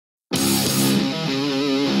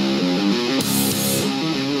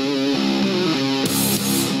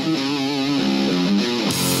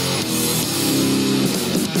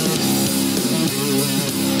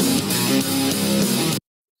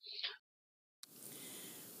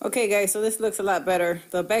Okay guys, so this looks a lot better.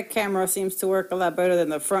 The back camera seems to work a lot better than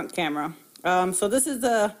the front camera. So this is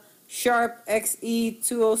the Sharp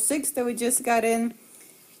XE-A206 that we just got in.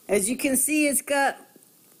 As you can see, it's got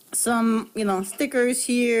some, stickers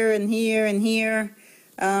here and here and here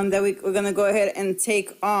that we're going to go ahead and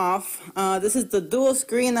take off. This is the dual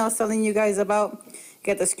screen I was telling you guys about.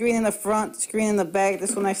 Got the screen in the front, screen in the back.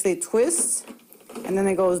 This one actually twists and then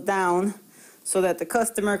it goes down so that the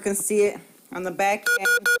customer can see it on the back end.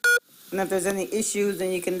 And if there's any issues,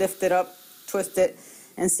 then you can lift it up, twist it,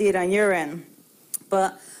 and see it on your end.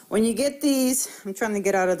 But when you get these, I'm trying to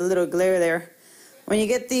get out of the little glare there. When you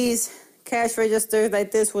get these cash registers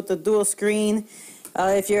like this with the dual screen,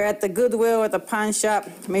 if you're at the Goodwill or the pawn shop,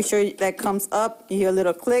 make sure that comes up. You hear a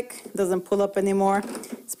little click, it doesn't pull up anymore.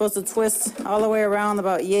 It's supposed to twist all the way around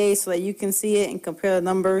about yay so that you can see it and compare the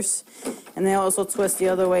numbers. And then also twist the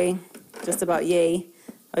other way, just about yay.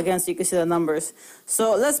 Again, so you can see the numbers.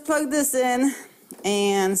 So let's plug this in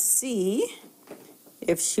and see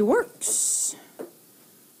if she works.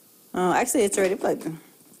 Actually, it's already plugged in.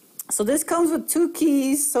 So this comes with two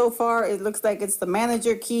keys so far. It looks like it's the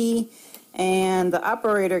manager key and the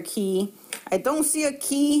operator key. I don't see a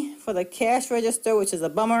key for the cash register, which is a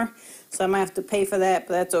bummer. So I might have to pay for that,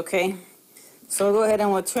 but that's okay. So we'll go ahead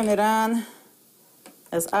and we'll turn it on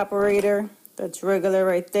as operator. That's regular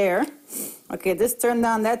right there. Okay, this turned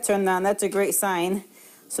on, that turned on. That's a great sign.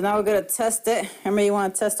 So now we're going to test it. Remember, you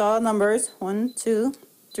want to test all the numbers. 1, 2,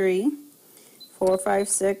 3, 4, 5,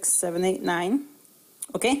 6, 7, 8, 9.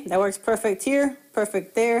 Okay, that works perfect here,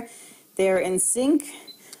 perfect there. They're in sync.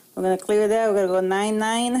 We're going to clear that. We're going to go 9,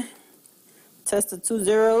 9. Test the 2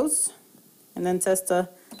 zeros. And then test the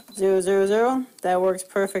 0, 0, 0. That works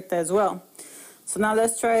perfect as well. So now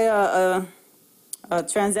let's try a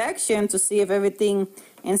transaction to see if everything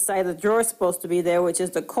inside the drawer is supposed to be there, which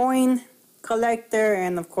is the coin collector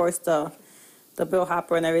and of course the bill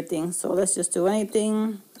hopper and everything. So let's just do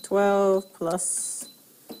anything. 12 plus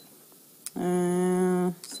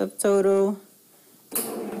subtotal.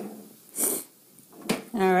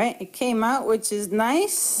 All right, it came out, which is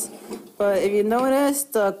nice, but if you notice,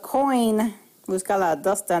 the coin was got a lot of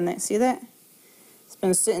dust on it. See that? It's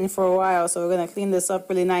been sitting for a while, so we're gonna clean this up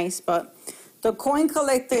really nice. But the coin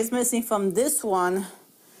collector is missing from this one.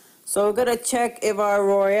 So we're going to check if our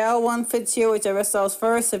Royale one fits here, whichever sells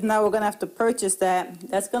first. If not, we're going to have to purchase that.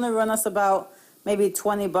 That's going to run us about maybe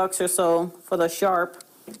 20 bucks or so for the Sharp.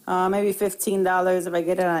 Maybe $15 if I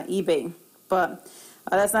get it on eBay. But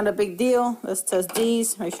that's not a big deal. Let's test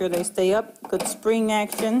these. Make sure they stay up. Good spring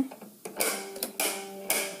action.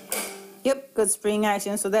 Yep, good spring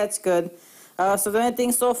action. So that's good. So the only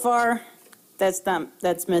thing so far that's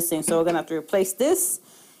missing. So we're going to have to replace this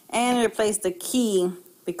and replace the key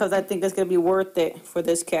because I think it's going to be worth it for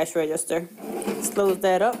this cash register. Let's close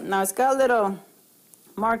that up. Now it's got a little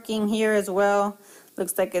marking here as well.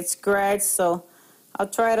 Looks like it's scratched. So I'll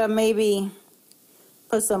try to maybe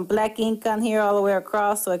put some black ink on here all the way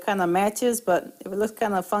across so it kind of matches. But if it looks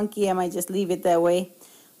kind of funky, I might just leave it that way.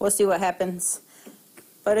 We'll see what happens.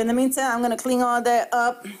 But in the meantime, I'm going to clean all that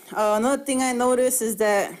up. Another thing I noticed is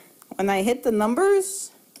that when I hit the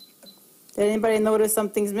numbers, did anybody notice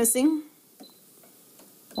something's missing?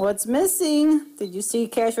 What's missing? Did you see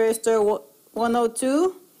cash register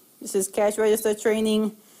 102? This is cash register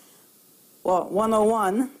training,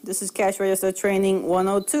 101. This is cash register training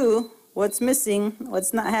 102. What's missing?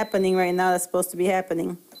 What's not happening right now that's supposed to be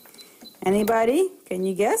happening? Anybody? Can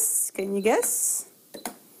you guess? Can you guess?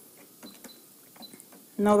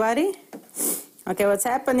 Nobody? Okay, what's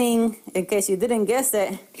happening, in case you didn't guess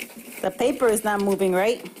it, the paper is not moving,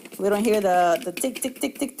 right? We don't hear the tick, tick,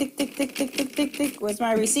 tick, tick, tick, tick, tick, tick, tick, tick, tick. Where's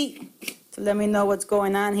my receipt? To let me know what's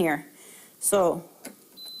going on here. So,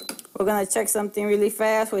 we're going to check something really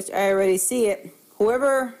fast, which I already see it.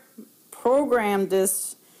 Whoever programmed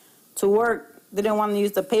this to work didn't want to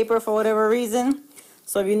use the paper for whatever reason.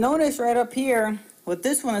 So, if you notice right up here, with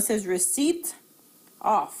this one, it says receipt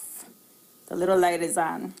off. The little light is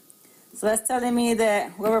on. So that's telling me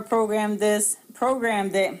that whoever programmed this,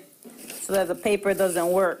 programmed it so that the paper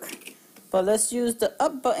doesn't work. But let's use the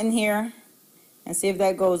up button here and see if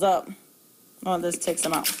that goes up. Oh, this takes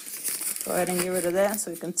them out. Go ahead and get rid of that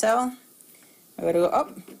so you can tell. We're going to go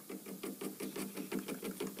up.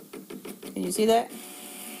 Can you see that?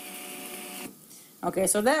 Okay,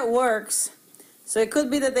 so that works. So it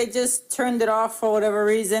could be that they just turned it off for whatever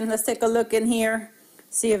reason. Let's take a look in here.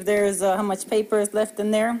 See if there's how much paper is left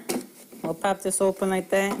in there. We'll pop this open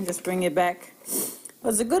like that and just bring it back.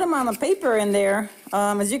 There's a good amount of paper in there.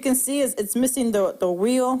 As you can see, it's missing the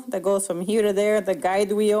wheel that goes from here to there, the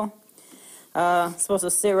guide wheel. Supposed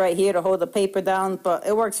to sit right here to hold the paper down, but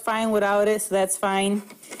it works fine without it, so that's fine.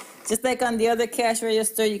 Just like on the other cash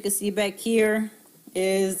register, you can see back here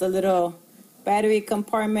is the little battery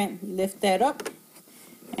compartment. Lift that up,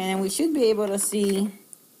 and we should be able to see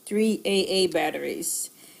 3 AA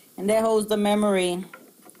batteries. And that holds the memory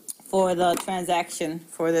for the transaction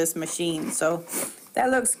for this machine. So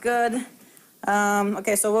that looks good.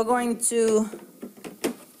 Okay, so we're going to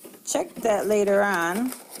check that later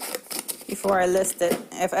on before I list it,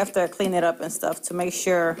 after I clean it up and stuff, to make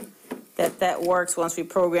sure that that works once we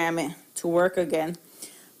program it to work again.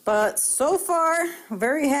 But so far,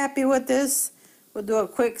 very happy with this. We'll do a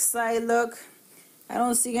quick side look. I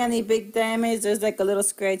don't see any big damage. There's like a little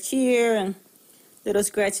scratch here and little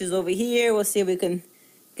scratches over here. We'll see if we can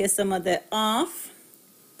get some of that off.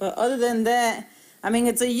 But other than that, I mean,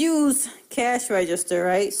 it's a used cash register,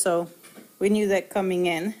 right? So we knew that coming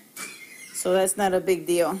in. So that's not a big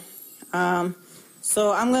deal.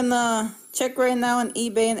 So I'm gonna check right now on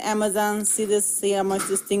eBay and Amazon, see how much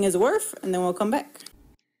this thing is worth, and then we'll come back.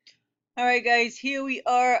 All right, guys, here we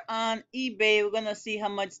are on eBay. We're gonna see how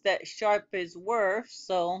much that Sharp is worth.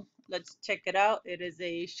 So let's check it out. It is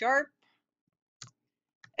a Sharp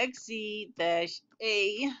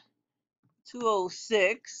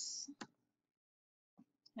XE-A206,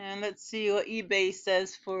 and let's see what eBay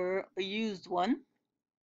says for a used one.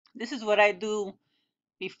 This is what I do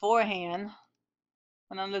beforehand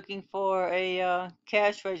when I'm looking for a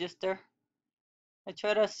cash register. I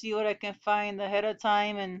try to see what I can find ahead of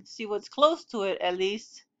time and see what's close to it at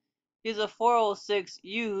least. Here's a 406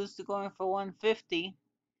 used going for 150,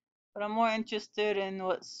 but I'm more interested in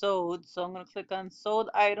what's sold. So I'm going to click on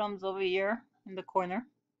sold items over here in the corner.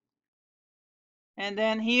 And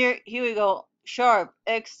then here we go. Sharp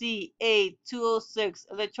XE-A206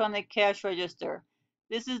 electronic cash register.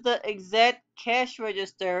 This is the exact cash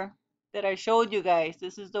register that I showed you guys.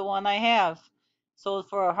 This is the one I have. Sold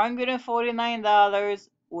for $149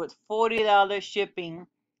 with $40 shipping.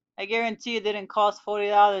 I guarantee it didn't cost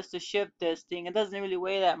 $40 to ship this thing. It doesn't really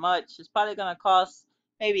weigh that much. It's probably gonna cost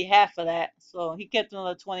maybe half of that. So he kept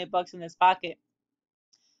another 20 bucks in his pocket.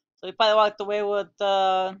 So he probably walked away with,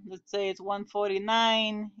 let's say it's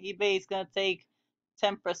 149. eBay is gonna take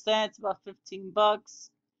 10%, about 15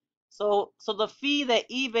 bucks. So the fee that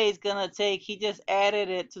eBay is gonna take, he just added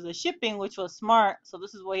it to the shipping, which was smart. So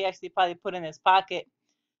this is what he actually probably put in his pocket.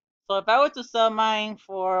 So if I were to sell mine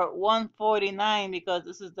for 149, because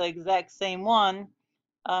this is the exact same one,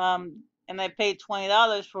 and I paid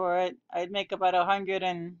 $20 for it, I'd make about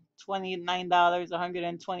 $129,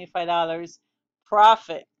 $125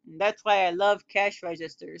 profit. And that's why I love cash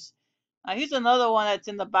registers. Here's another one that's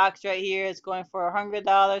in the box right here. It's going for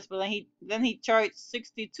 $100, but then he charged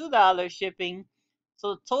 $62 shipping.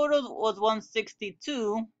 So the total was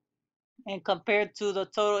 162, and compared to the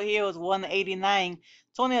total here was 189.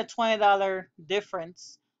 It's only a $20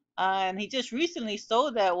 difference. And he just recently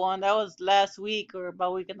sold that one. That was last week or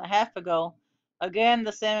about a week and a half ago. Again,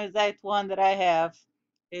 the same exact one that I have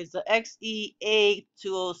is the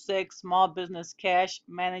XE-A206 Small Business Cash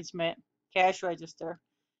Management Cash Register.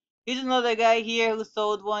 Here's another guy here who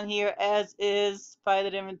sold one here as is.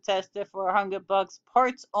 Probably didn't even test it for $100.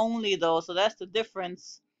 Parts only though, so that's the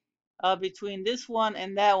difference between this one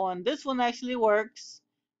and that one. This one actually works.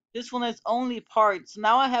 This one is only parts.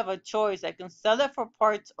 Now I have a choice. I can sell it for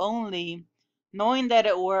parts only, knowing that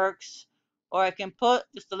it works, or I can put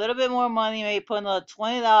just a little bit more money, maybe put another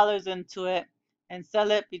 $20 into it and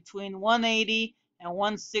sell it between 180 and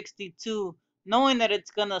 162, knowing that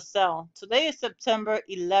it's gonna sell. Today is September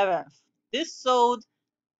 11th. This sold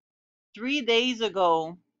 3 days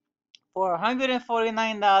ago for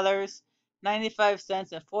 $149.95 and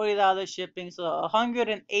 $40 shipping, so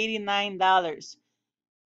 $189.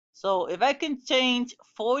 So if I can change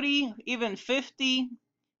 40, even $50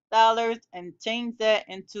 and change that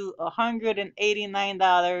into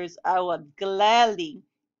 $189, I would gladly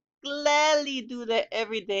do that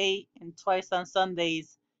every day and twice on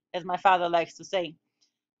Sundays, as my father likes to say.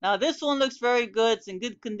 Now this one looks very good. It's in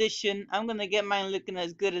good condition. I'm going to get mine looking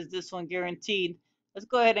as good as this one, guaranteed. Let's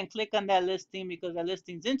go ahead and click on that listing because that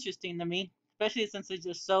listing is interesting to me, especially since it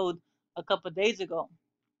just sold a couple days ago.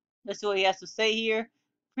 Let's see what he has to say here.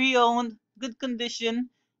 Pre-owned, good condition.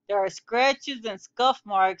 There are scratches and scuff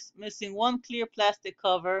marks, missing one clear plastic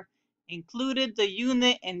cover. Included the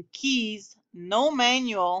unit and keys. No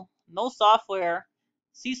manual, no software.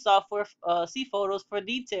 See photos for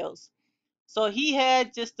details. So he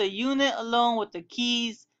had just the unit alone with the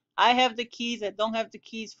keys. I have the keys. I don't have the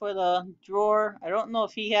keys for the drawer. I don't know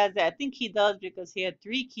if he has that. I think he does because he had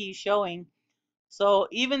 3 keys showing. So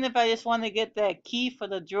even if I just want to get that key for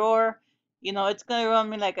the drawer You know, it's gonna run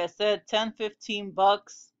me, like I said, 10, 15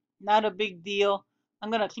 bucks. Not a big deal.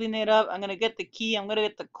 I'm gonna clean it up. I'm gonna get the key. I'm gonna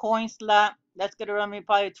get the coin slot. That's gonna run me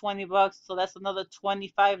probably 20 bucks. So that's another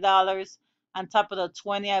 $25 on top of the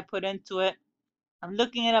 20 I put into it. I'm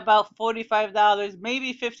looking at about $45,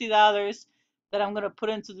 maybe $50 that I'm gonna put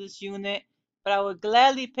into this unit. But I would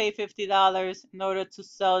gladly pay $50 in order to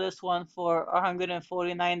sell this one for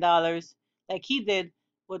 $149, like he did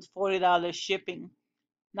with $40 shipping.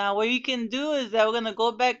 Now what you can do is that we're going to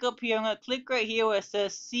go back up here. I'm going to click right here where it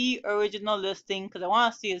says see original listing because I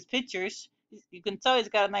want to see his pictures. You can tell he's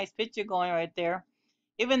got a nice picture going right there.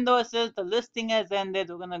 Even though it says the listing has ended,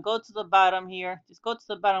 we're going to go to the bottom here. Just go to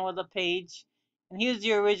the bottom of the page. And here's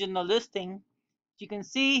the original listing. You can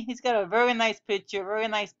see he's got a very nice picture, very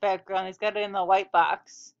nice background. He's got it in a white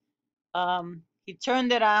box. He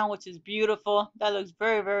turned it on, which is beautiful. That looks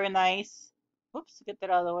very, very nice. Oops, get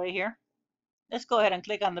that out of the way here. Let's go ahead and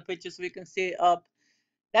click on the picture so we can see it up.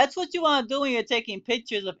 That's what you want to do when you're taking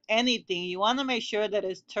pictures of anything. You want to make sure that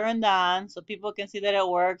it's turned on so people can see that it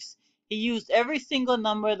works. He used every single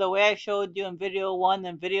number the way I showed you in video 1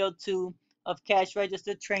 and video 2 of cash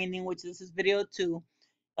register training, which this is video 2.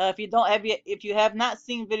 If you have not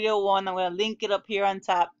seen video 1, I'm going to link it up here on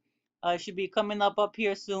top. It should be coming up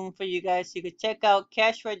here soon for you guys so you can check out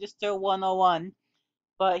cash register 101.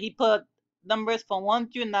 But he put numbers from 1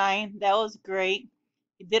 through 9. That was great.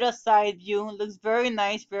 He did a side view. It looks very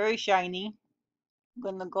nice, very shiny. I'm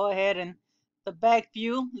going to go ahead and the back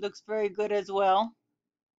view looks very good as well.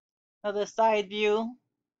 Another side view.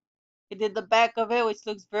 He did the back of it, which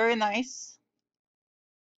looks very nice.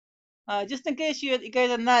 Just in case you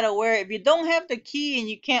guys are not aware, if you don't have the key and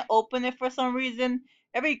you can't open it for some reason,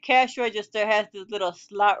 every cash register has this little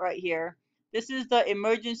slot right here. This is the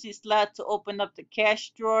emergency slot to open up the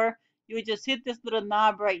cash drawer. You would just hit this little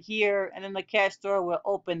knob right here and then the cash drawer will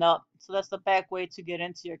open up. So that's the back way to get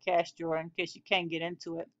into your cash drawer in case you can't get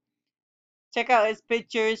into it. Check out his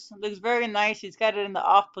pictures. Looks very nice. He's got it in the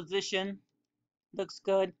off position. Looks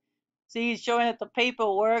good. See, he's showing that the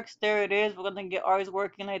paper works. There it is. We're going to get ours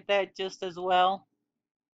working like that just as well.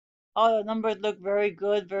 All the numbers look very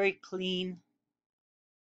good, very clean.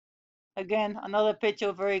 Again, another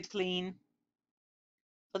picture, very clean.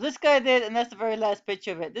 So this guy did, and that's the very last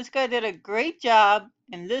picture of it. This guy did a great job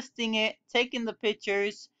in listing it, taking the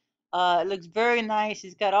pictures. It looks very nice.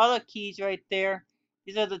 He's got all the keys right there.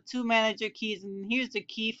 These are the 2 manager keys, and here's the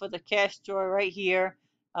key for the cash drawer right here.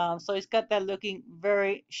 So he's got that looking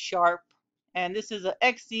very sharp. And this is a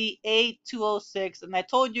XE-A206, and I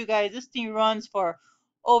told you guys this thing runs for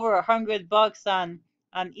over $100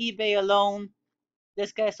 on eBay alone.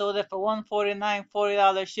 This guy sold it for $149,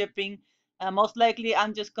 $40 shipping. Most likely,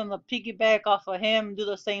 I'm just gonna piggyback off of him, do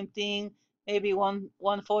the same thing. Maybe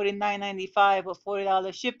 $149.95 with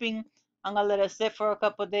 $40 shipping. I'm gonna let it sit for a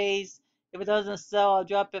couple days. If it doesn't sell, I'll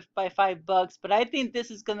drop it by $5. But I think this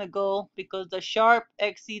is gonna go because the Sharp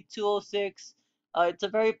XE206, it's a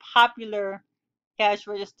very popular cash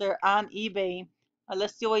register on eBay.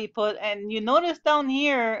 Let's see what he put. And you notice down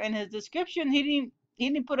here in his description, he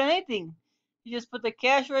didn't put anything. He just put the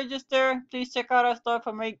cash register. Please check out our store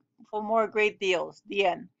for more great deals. The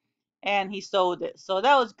end. And he sold it. So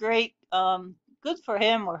that was great. Good for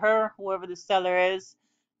him or her, whoever the seller is.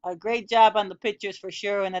 A great job on the pictures for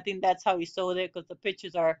sure. And I think that's how he sold it because the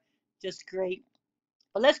pictures are just great.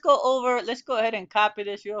 But let's go ahead and copy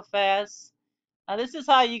this real fast. Now this is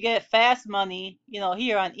how you get fast money,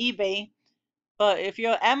 here on eBay. But if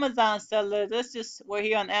you're an Amazon seller, we're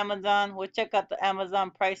here on Amazon. We'll check out the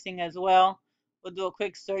Amazon pricing as well. We'll do a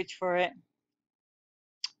quick search for it.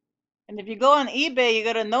 And if you go on eBay,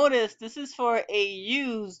 you're gonna notice this is for a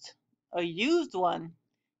used one.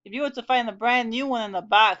 If you were to find a brand new one in the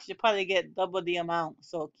box, you'll probably get double the amount.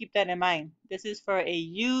 So keep that in mind. This is for a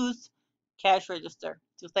used cash register,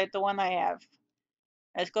 just like the one I have.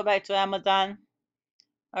 Let's go back to Amazon.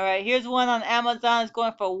 All right, here's one on Amazon. It's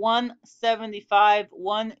going for $175,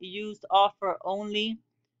 one used offer only.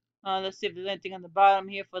 Let's see if there's anything on the bottom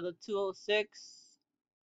here for the 206.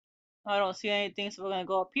 I don't see anything, so we're gonna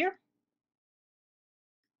go up here.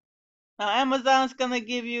 Now Amazon's gonna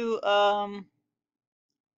give you one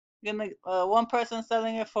person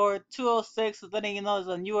selling it for 206, letting you know it's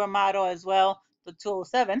a newer model as well, the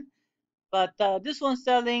 207. But this one's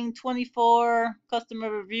selling 24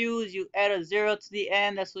 customer reviews. You add a 0 to the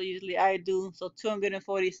end. That's what usually I do. So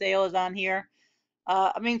 240 sales on here.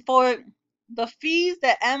 I mean, for the fees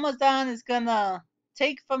that Amazon is gonna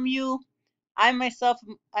take from you, I myself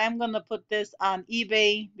I'm gonna put this on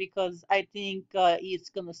eBay because I think it's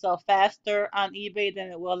gonna sell faster on eBay than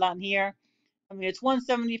it will on here. I mean, it's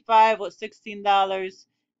 175 with $16.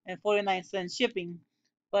 and 49 cents shipping.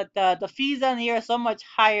 But the fees on here are so much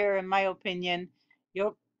higher, in my opinion.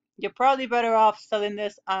 You're you're probably better off selling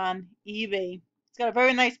this on eBay. It's got a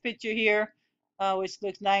very nice picture here, which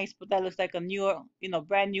looks nice, but that looks like a new,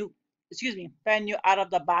 brand new, excuse me, brand new out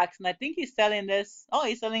of the box. And I think he's selling this. Oh,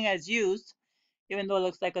 he's selling it as used, even though it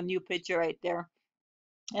looks like a new picture right there.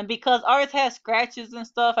 And because ours has scratches and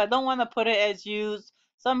stuff, I don't want to put it as used.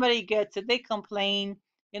 Somebody gets it, they complain.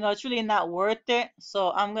 It's really not worth it.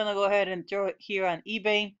 So I'm gonna go ahead and throw it here on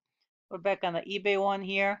eBay. We're back on the eBay one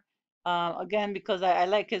here. Again, because I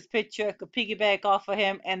like his picture, I could piggyback off of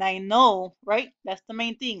him, and I know, right? That's the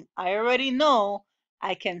main thing. I already know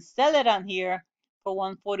I can sell it on here for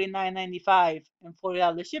 $149.95 and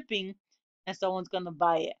 $40 shipping, and someone's gonna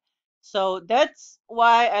buy it. So that's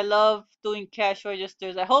why I love doing cash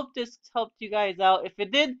registers. I hope this helped you guys out. If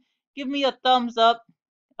it did, give me a thumbs up.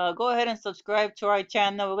 Go ahead and subscribe to our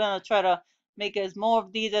channel. We're gonna try to make as more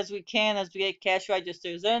of these as we can as we get cash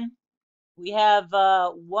registers in. We have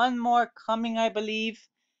one more coming, I believe.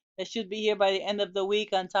 It should be here by the end of the week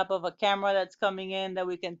on top of a camera that's coming in that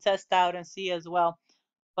we can test out and see as well.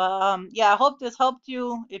 But yeah, I hope this helped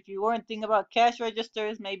you. If you weren't thinking about cash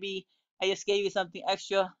registers, maybe I just gave you something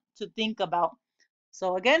extra to think about.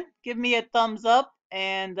 So again, give me a thumbs up.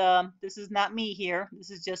 And this is not me here.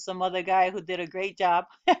 This is just some other guy who did a great job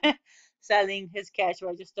selling his cash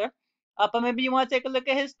register. But maybe you want to take a look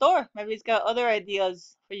at his store. Maybe he's got other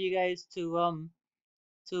ideas for you guys to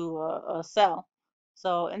sell.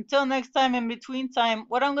 So until next time, in between time,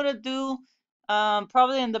 what I'm gonna do,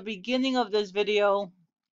 probably in the beginning of this video,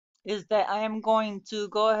 is that I am going to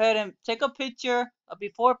go ahead and take a picture, a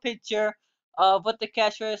before picture of what the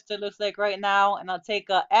cash register looks like right now, and I'll take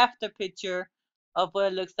a after picture of what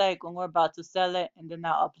it looks like when we're about to sell it, and then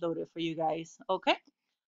I'll upload it for you guys. Okay?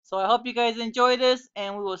 So I hope you guys enjoy this,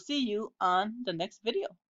 and we will see you on the next video.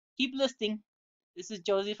 Keep listening. This is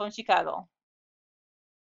Josie from Chicago.